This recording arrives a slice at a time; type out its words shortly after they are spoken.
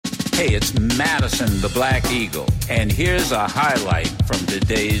Hey, it's Madison the Black Eagle, and here's a highlight from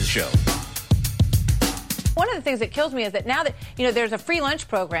today's show. One of the things that kills me is that now that, there's a free lunch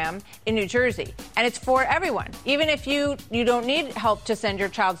program in New Jersey, and it's for everyone, even if you don't need help to send your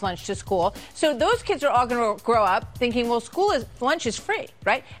child's lunch to school. So those kids are all going to grow up thinking, well, lunch is free,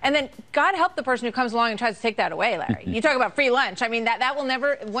 right? And then God help the person who comes along and tries to take that away, Larry. You talk about free lunch. I mean, that will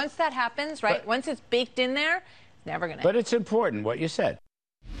never, once that happens, right, once it's baked in there, it's never going to. But it's important what you said.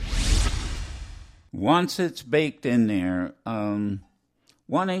 Once it's baked in there,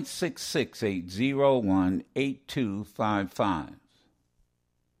 1-866-801-8255.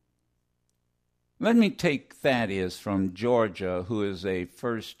 Let me take Thaddeus from Georgia, who is a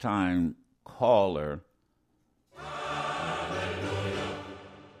first-time caller.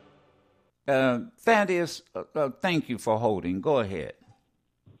 Thaddeus, thank you for holding. Go ahead.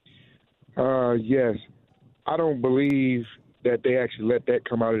 Yes. I don't believe that they actually let that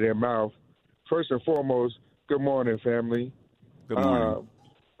come out of their mouth. First and foremost, good morning, family. Good morning.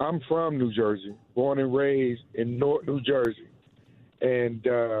 I'm from New Jersey, born and raised in North New Jersey. And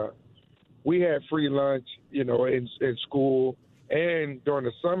we had free lunch, in school. And during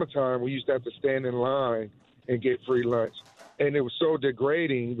the summertime, we used to have to stand in line and get free lunch. And it was so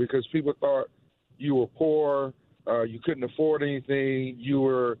degrading because people thought you were poor, you couldn't afford anything, you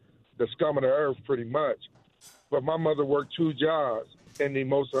were the scum of the earth pretty much. But my mother worked 2 jobs. And the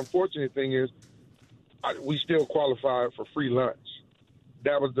most unfortunate thing is we still qualified for free lunch.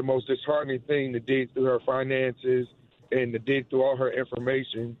 That was the most disheartening thing to dig through her finances and to dig through all her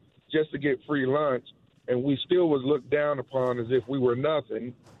information just to get free lunch. And we still was looked down upon as if we were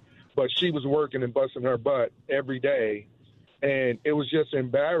nothing. But she was working and busting her butt every day. And it was just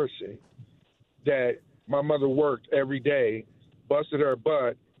embarrassing that my mother worked every day, busted her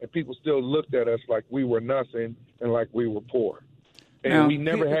butt, and people still looked at us like we were nothing and like we were poor. And we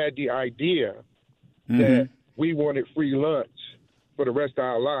never had the idea that we wanted free lunch for the rest of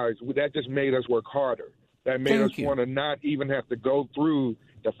our lives. That just made us work harder. That made us want to not even have to go through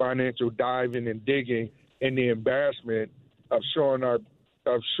the financial diving and digging and the embarrassment of showing our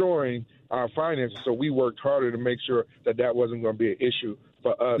finances. So we worked harder to make sure that wasn't going to be an issue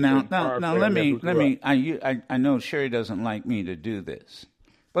for us. Now, let me. I know Sherry doesn't like me to do this,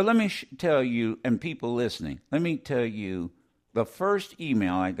 but let me tell you, and people listening, let me tell you the first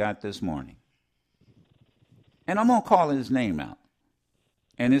email I got this morning. And I'm going to call his name out.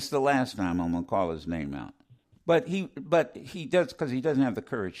 And it's the last time I'm going to call his name out. But he does, because he doesn't have the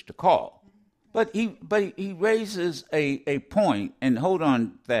courage to call. But he raises a point, and hold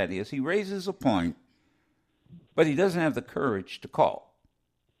on, Thaddeus, he raises a point, but he doesn't have the courage to call.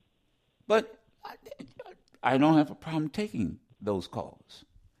 But I don't have a problem taking those calls.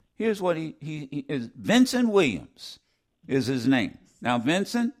 Here's what he is. Vincent Williams is his name. Now,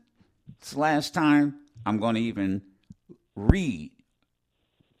 Vincent, it's the last time I'm going to even read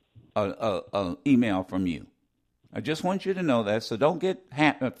a email from you. I just want you to know that, so don't get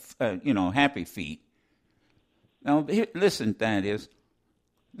happy feet. Now, listen, Thaddeus.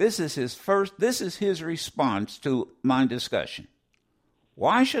 This is his response to my discussion.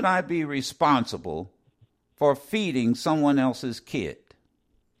 Why should I be responsible for feeding someone else's kid?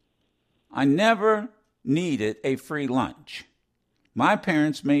 I never needed a free lunch. My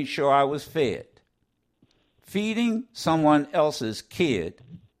parents made sure I was fed. Feeding someone else's kid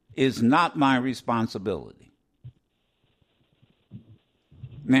is not my responsibility.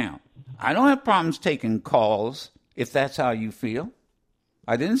 Now, I don't have problems taking calls if that's how you feel.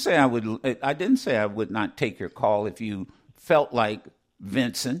 I didn't say I would not take your call if you felt like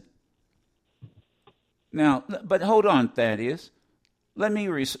Vincent. Now, but hold on, Thaddeus. Let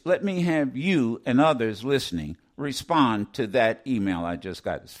me have you and others listening respond to that email I just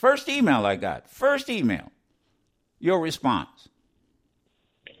got. It's first email I got. First email. Your response.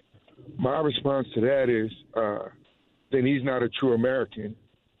 My response to that is then he's not a true American,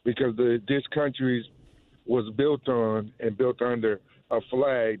 because this country was built on and built under a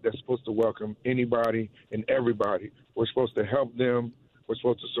flag that's supposed to welcome anybody and everybody. We're supposed to help them. We're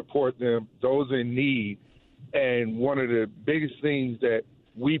supposed to support them, those in need. And one of the biggest things that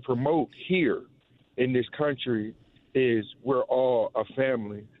we promote here in this country is we're all a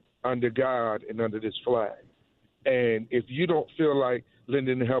family under God and under this flag. And if you don't feel like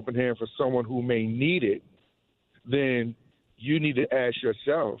lending a helping hand for someone who may need it, then you need to ask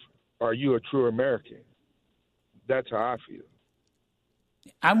yourself, are you a true American? That's how I feel.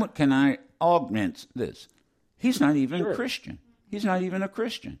 Can I augment this? He's not even Sure. Christian. He's not even a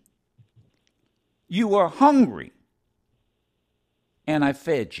Christian. You were hungry, and I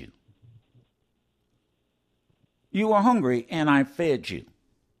fed you. You were hungry, and I fed you.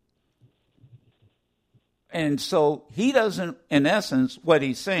 And so he doesn't, in essence, what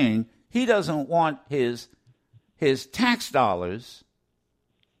he's saying, he doesn't want his tax dollars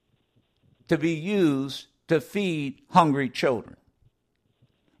to be used to feed hungry children.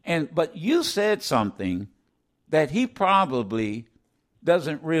 But you said something that he probably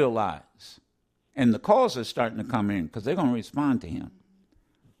doesn't realize. And the calls are starting to come in because they're going to respond to him.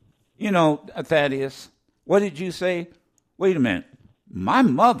 You know, Thaddeus, what did you say? Wait a minute. My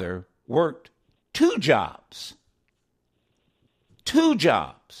mother worked 2 jobs. 2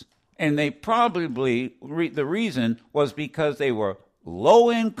 jobs. And they probably, the reason was because they were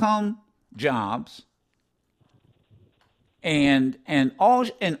low-income jobs. And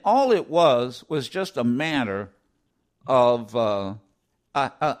all it was just a matter of a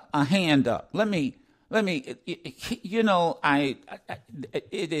hand up. Let me. You know,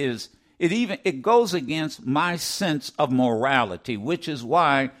 it goes against my sense of morality, which is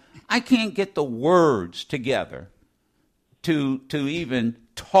why I can't get the words together to even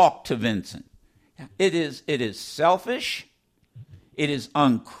talk to Vincent. It is selfish. It is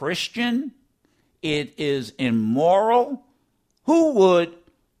unchristian. It is immoral. Who would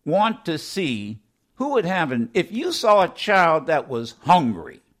want to see, if you saw a child that was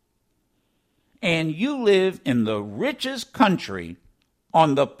hungry and you live in the richest country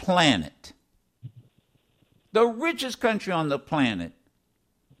on the planet,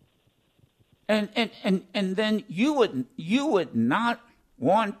 and then you would not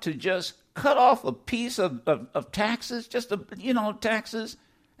want to just cut off a piece of taxes, taxes,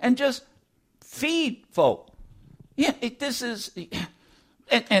 and just feed folk. Yeah, this is,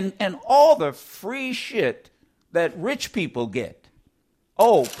 and all the free shit that rich people get.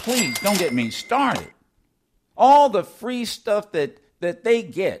 Oh, please don't get me started. All the free stuff that they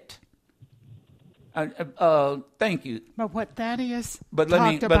get. Thank you. But what Thaddeus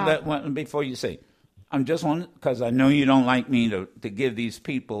before you say, I'm just want, because I know you don't like me to give these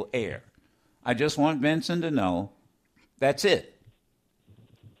people air. I just want Vincent to know that's it.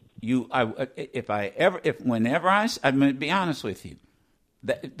 I'm going to be honest with you,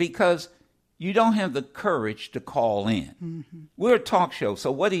 because you don't have the courage to call in. Mm-hmm. We're a talk show,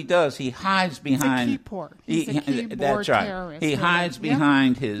 so what he does, he hides behind. He's a keyboard that's right. terrorist. He hides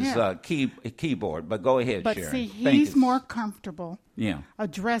behind his keyboard. But go ahead, But Sharon. see, he's more comfortable Yeah.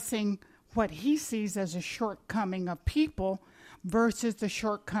 addressing what he sees as a shortcoming of people versus the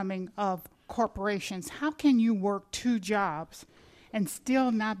shortcoming of corporations. How can you work 2 jobs and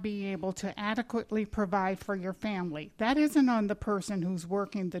still not be able to adequately provide for your family? That isn't on the person who's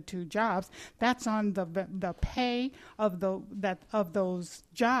working the 2 jobs. That's on the pay of those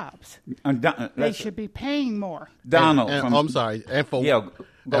jobs. They should be paying more. Donald, I'm sorry. And for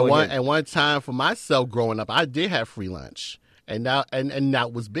at one time for myself growing up, I did have free lunch, and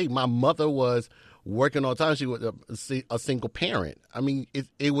that was big. My mother was working all the time. She was a single parent. I mean,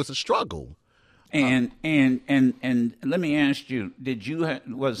 it was a struggle. And let me ask you: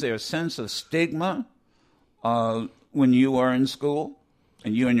 was there a sense of stigma when you were in school,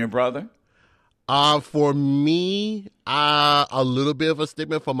 and you and your brother? For me, a little bit of a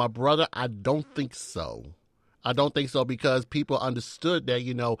stigma. For my brother, I don't think so. Because people understood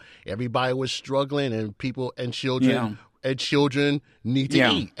that everybody was struggling, and people and children. And children need to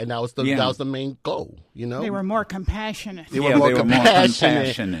eat, and that was the main goal. They were more compassionate. They were more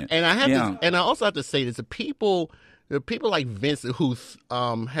compassionate. And I also have to say this: the people like Vincent who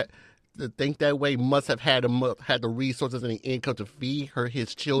think that way must have had the resources and the income to feed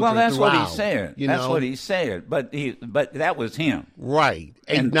his children. Well, that's throughout, what he said. That's what he said. But that was him, right?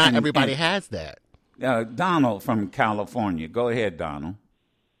 And not everybody has that. Donald from California. Go ahead, Donald.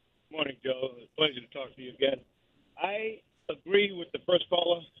 Morning, Joe. It's a pleasure to talk to you again. I agree with the first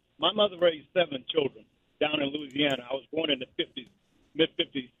caller. My mother raised 7 children down in Louisiana. I was born in the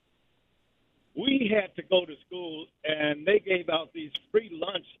mid-50s. We had to go to school, and they gave out these free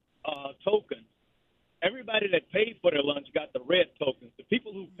lunch tokens. Everybody that paid for their lunch got the red tokens. The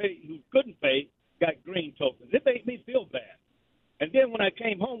people who couldn't pay got green tokens. It made me feel bad. And then when I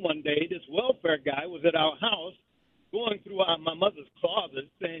came home one day, this welfare guy was at our house going through my mother's closet,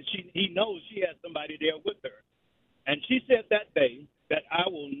 saying he knows she has somebody there with her. And she said that day that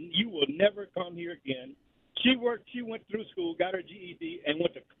you will never come here again. She went through school, got her GED, and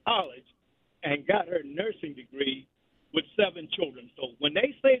went to college and got her nursing degree with 7 children. So when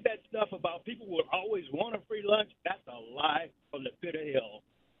they say that stuff about people who always want a free lunch, that's a lie from the pit of hell.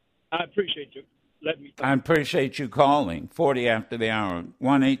 I appreciate you. I appreciate you calling. 40 after the hour,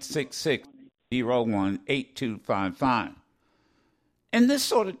 1-866-01-8255. And this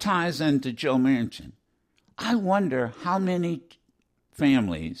sort of ties into Joe Manchin. I wonder how many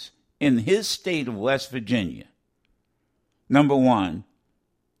families in his state of West Virginia, number one,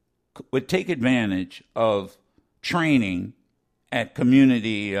 would take advantage of training at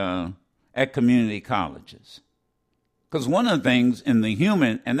community colleges. Because one of the things in the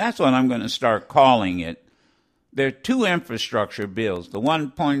human, and that's what I'm going to start calling it, there are two infrastructure bills, the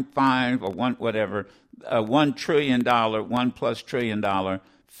 1.5 or $1 trillion, $1+ trillion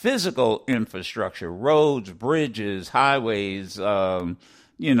physical infrastructure, roads, bridges, highways,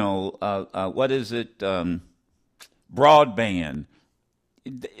 broadband.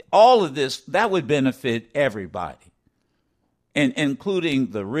 All of this, that would benefit everybody, and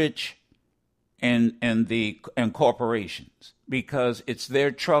including the rich and corporations, because it's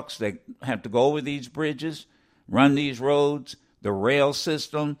their trucks that have to go over these bridges, run these roads. The rail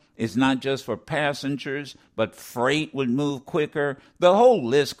system is not just for passengers, but freight would move quicker. The whole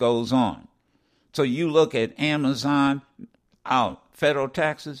list goes on. So you look at Amazon, federal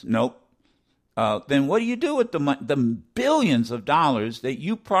taxes, nope. Then what do you do with the billions of dollars that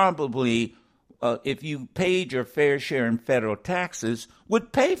you probably, if you paid your fair share in federal taxes,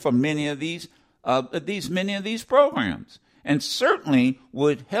 would pay for many of these programs, and certainly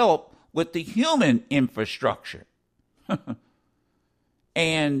would help with the human infrastructure.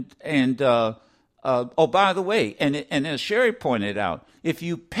 And by the way, and as Sherry pointed out, if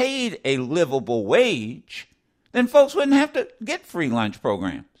you paid a livable wage, then folks wouldn't have to get free lunch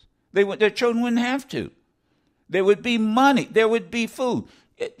programs. Their children wouldn't have to. There would be money. There would be food.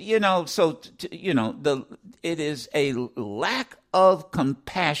 It is a lack of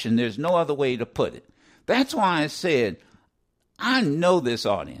compassion. There's no other way to put it. That's why I said, I know this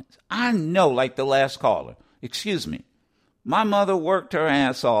audience. I know, like the last caller. Excuse me. My mother worked her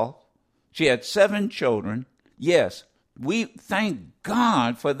ass off. She had 7 children. Yes, we thank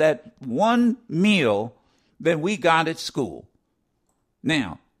God for that one meal that we got at school.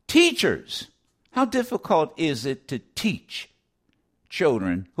 Now, teachers, how difficult is it to teach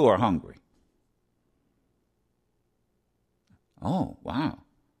children who are hungry? Oh, wow.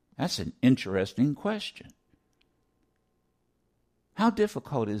 That's an interesting question. How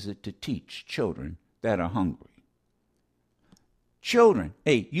difficult is it to teach children that are hungry? Children,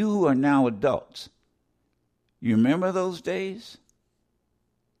 hey, you who are now adults, you remember those days?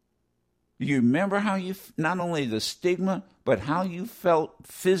 You remember how you, not only the stigma, but how you felt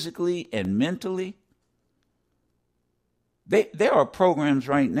physically and mentally? There are programs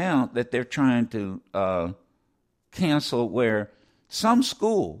right now that they're trying to cancel where some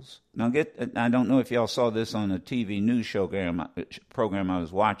schools, I don't know if y'all saw this on a TV news program I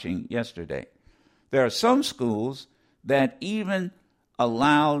was watching yesterday. There are some schools that even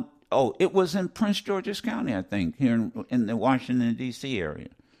allowed, it was in Prince George's County, I think, here in the Washington, D.C. area,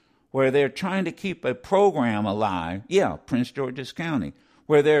 where they're trying to keep a program alive, Prince George's County,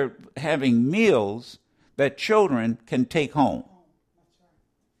 where they're having meals that children can take home.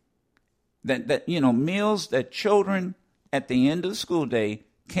 Meals that children at the end of the school day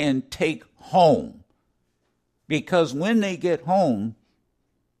can take home. Because when they get home,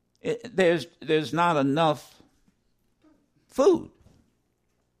 there's not enough food.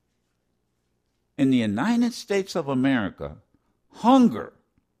 In the United States of America, hunger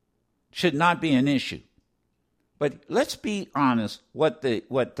should not be an issue. But let's be honest.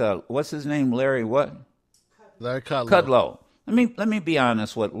 What's his name? Larry what? Larry Kudlow. Kudlow. Let me be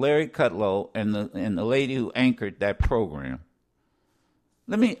honest. What Larry Kudlow and the lady who anchored that program.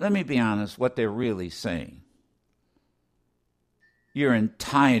 Let me be honest. What they're really saying. You're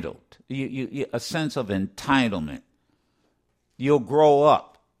entitled. You a sense of entitlement. You'll grow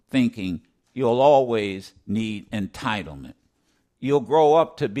up thinking you'll always need entitlement. You'll grow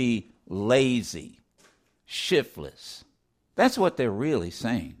up to be lazy, shiftless. That's what they're really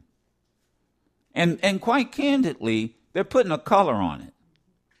saying. And quite candidly, they're putting a color on it.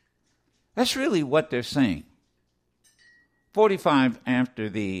 That's really what they're saying. 45 after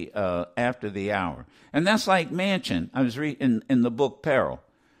the hour. And that's like Manchin. I was reading in the book Peril.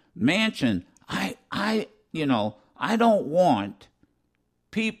 Manchin, I don't want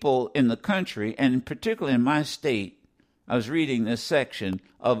people in the country, and particularly in my state. I was reading this section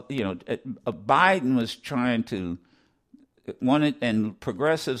of, Biden was trying to and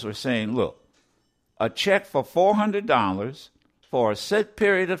progressives were saying, look, a check for $400 for a set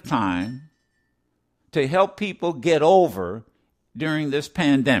period of time to help people get over during this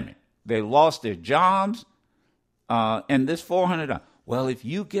pandemic. They lost their jobs, and this $400. Well, if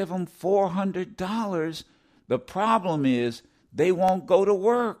you give them $400, the problem is they won't go to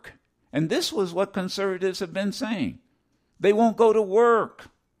work. And this was what conservatives have been saying. They won't go to work.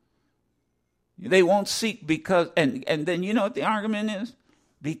 They won't seek because, and then you know what the argument is?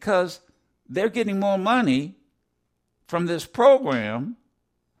 because they're getting more money from this program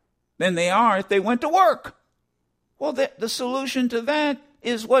than they are if they went to work. Well, the solution to that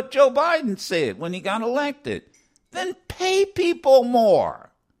is what Joe Biden said when he got elected. Then pay people more.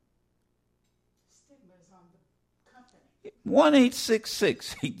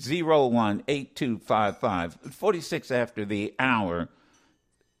 1-866-801-8255. 46 after the hour.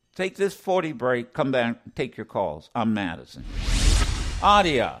 Take this 40 break. Come back. Take your calls. I'm Madison.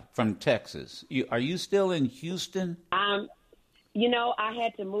 Adia from Texas. Are you still in Houston? You know, I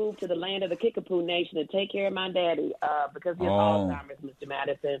had to move to the land of the Kickapoo Nation to take care of my daddy because he has Alzheimer's, Mr.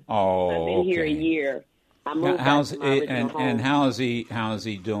 Madison. I've been here a year. I moved back to my original home. And how is he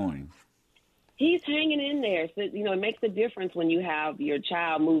doing? He's hanging in there. So, you know, it makes a difference when you have your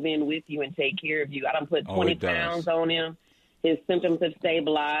child move in with you and take care of you. I done put 20 pounds on him. His symptoms have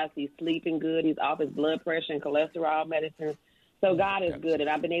stabilized. He's sleeping good. He's off his blood pressure and cholesterol medicines. So God is good, and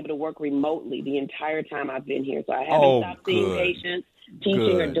I've been able to work remotely the entire time I've been here. So I haven't stopped seeing patients,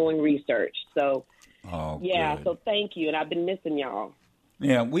 teaching, or doing research. So, so thank you, and I've been missing y'all.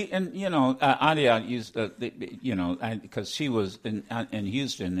 Yeah, Adia used, because she was in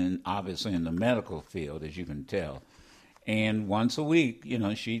Houston and obviously in the medical field, as you can tell. And once a week,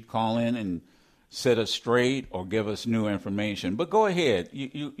 she'd call in and set us straight or give us new information. But go ahead.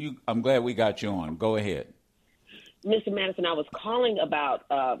 I'm glad we got you on. Go ahead. Mr. Madison, I was calling about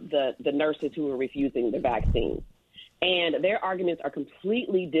the nurses who were refusing the vaccine. And their arguments are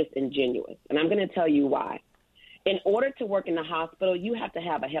completely disingenuous. And I'm going to tell you why. In order to work in the hospital, you have to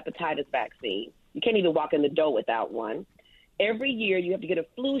have a hepatitis vaccine. You can't even walk in the door without one. Every year, you have to get a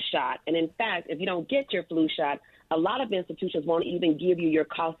flu shot. And in fact, if you don't get your flu shot, a lot of institutions won't even give you your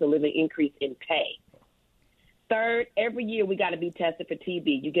cost of living increase in pay. Third, every year we got to be tested for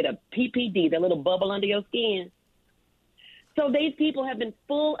TB. You get a PPD, that little bubble under your skin. So these people have been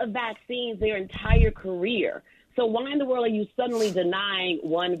full of vaccines their entire career. So why in the world are you suddenly denying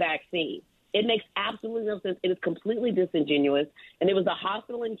one vaccine? It makes absolutely no sense. It is completely disingenuous. And it was the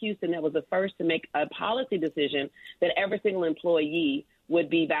hospital in Houston that was the first to make a policy decision that every single employee would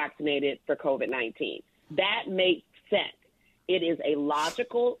be vaccinated for COVID-19. That makes sense. It is a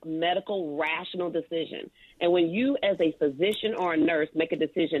logical, medical, rational decision. And when you as a physician or a nurse make a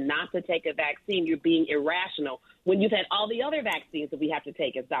decision not to take a vaccine, you're being irrational when you've had all the other vaccines that we have to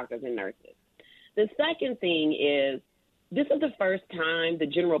take as doctors and nurses. The second thing is, this is the first time the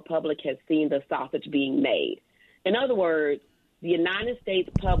general public has seen the sausage being made. In other words, the United States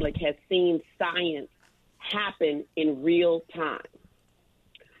public has seen science happen in real time.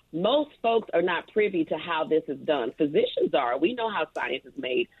 Most folks are not privy to how this is done. Physicians are. We know how science is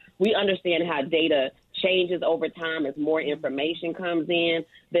made. We understand how data changes over time as more information comes in.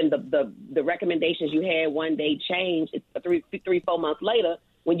 Then the recommendations you had one day change. It's 3-4 months later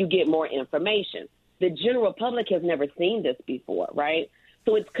when you get more information. The general public has never seen this before, right?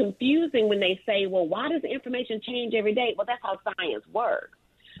 So it's confusing when they say, well, why does the information change every day? Well, that's how science works.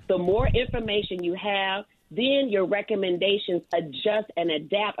 The more information you have, then your recommendations adjust and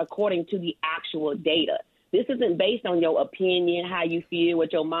adapt according to the actual data. This isn't based on your opinion, how you feel,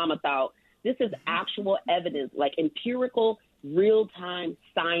 what your mama thought. This is actual evidence, like empirical, real-time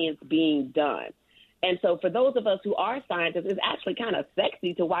science being done. And so for those of us who are scientists, it's actually kind of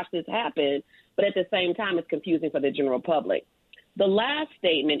sexy to watch this happen, but at the same time, it's confusing for the general public. The last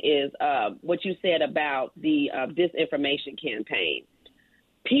statement is what you said about the disinformation campaign.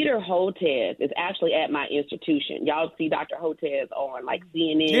 Peter Hotez is actually at my institution. Y'all see Dr. Hotez on like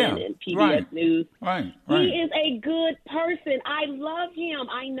CNN and PBS News. Right. He is a good person. I love him.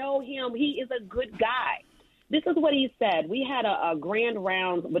 I know him. He is a good guy. This is what he said. We had a grand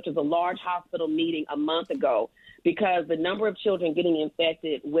round, which is a large hospital meeting a month ago, because the number of children getting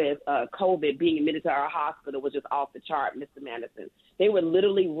infected with COVID being admitted to our hospital was just off the chart, Mr. Madison. They were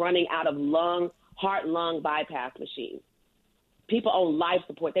literally running out of heart-lung bypass machines. People on life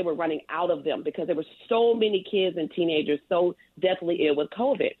support, they were running out of them because there were so many kids and teenagers so deathly ill with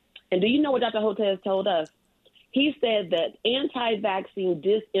COVID. And do you know what Dr. Hotez told us? He said that anti-vaccine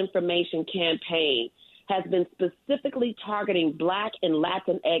disinformation campaign has been specifically targeting Black and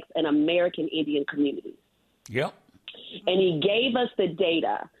Latinx and American Indian communities. Yep. And he gave us the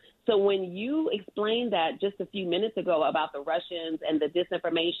data. So when you explained that just a few minutes ago about the Russians and the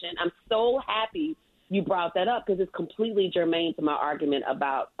disinformation, I'm so happy you brought that up because it's completely germane to my argument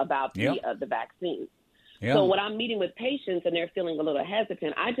about the vaccine. Yep. So when I'm meeting with patients and they're feeling a little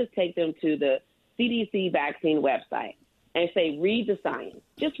hesitant, I just take them to the CDC vaccine website and say, read the science.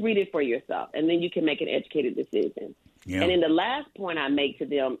 Just read it for yourself, and then you can make an educated decision. Yep. And then the last point I make to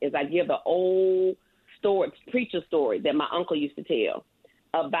them is I give the old preacher story that my uncle used to tell.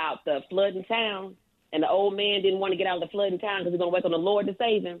 about the flood in town, and the old man didn't want to get out of the flood in town because he was going to wait on the Lord to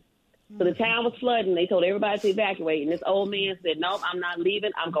save him. So the town was flooding. They told everybody to evacuate. And this old man said, nope, I'm not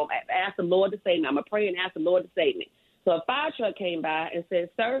leaving. I'm going to ask the Lord to save me. I'm going to pray and ask the Lord to save me. So a fire truck came by and said,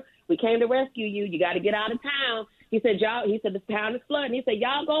 sir, we came to rescue you. You got to get out of town. He said, the town is flooding. He said,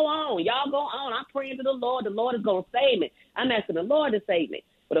 y'all go on. Y'all go on. I'm praying to the Lord. The Lord is going to save me. I'm asking the Lord to save me.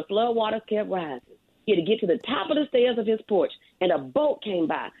 But the flood waters kept rising. He had to get to the top of the stairs of his porch, and a boat came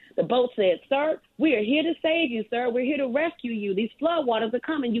by. The boat said, sir, we are here to save you, sir. We're here to rescue you. These flood waters are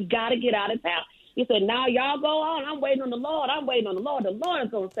coming. You got to get out of town. He said, now y'all go on. I'm waiting on the Lord. I'm waiting on the Lord. The Lord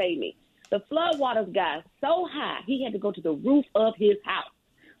is going to save me. The flood waters got so high, he had to go to the roof of his house.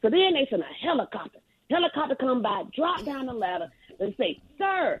 So then they sent a helicopter. Helicopter come by, drop down the ladder, and say,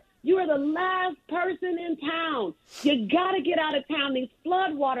 sir, you are the last person in town. You got to get out of town. These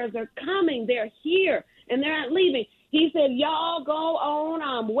flood waters are coming. They're here, and they're not leaving. He said, y'all go on.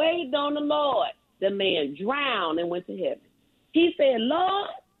 I'm waiting on the Lord. The man drowned and went to heaven. He said, Lord,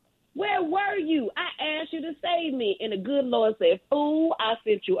 where were you? I asked you to save me. And the good Lord said, fool, I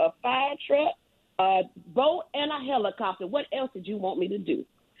sent you a fire truck, a boat, and a helicopter. What else did you want me to do?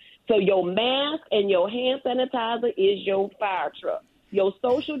 So your mask and your hand sanitizer is your fire truck. Your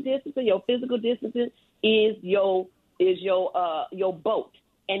social distancing, your physical distancing is your boat.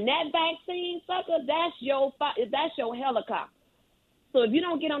 And that vaccine, sucker, that's your helicopter. So if you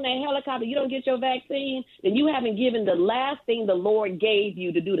don't get on that helicopter, you don't get your vaccine, then you haven't given the last thing the Lord gave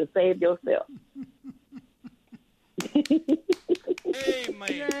you to do to save yourself.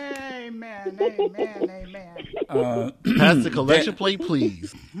 Amen. Pass the collection plate,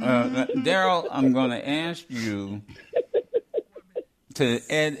 please. Daryl, I'm going to ask you to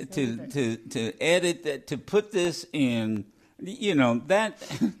edit that, to put this in. You know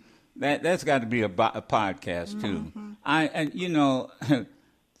that's got to be a podcast too.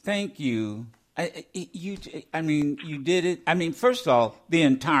 Thank you. You did it. I mean, first of all, the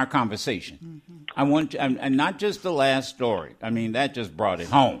entire conversation. I want to, and not just the last story. I mean, that just brought it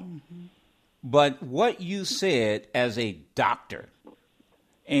home. But what you said as a doctor,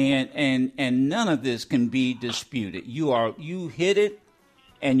 and none of this can be disputed. You hit it,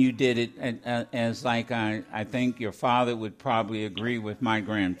 and you did it as like I think your father would probably agree with my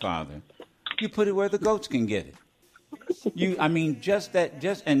grandfather. You put it where the goats can get it.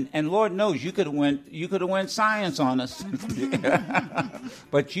 And Lord knows you could have went science on us,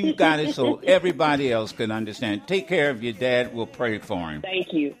 but you got it so everybody else could understand. Take care of your dad. We'll pray for him.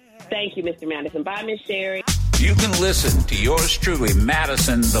 Thank you, Mr. Madison. Bye, Miss Sherry. You can listen to yours truly,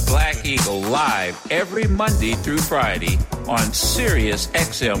 Madison the Black Eagle, live every Monday through Friday on Sirius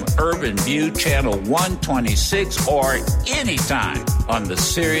XM Urban View Channel 126 or anytime on the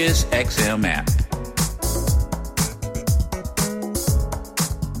Sirius XM app.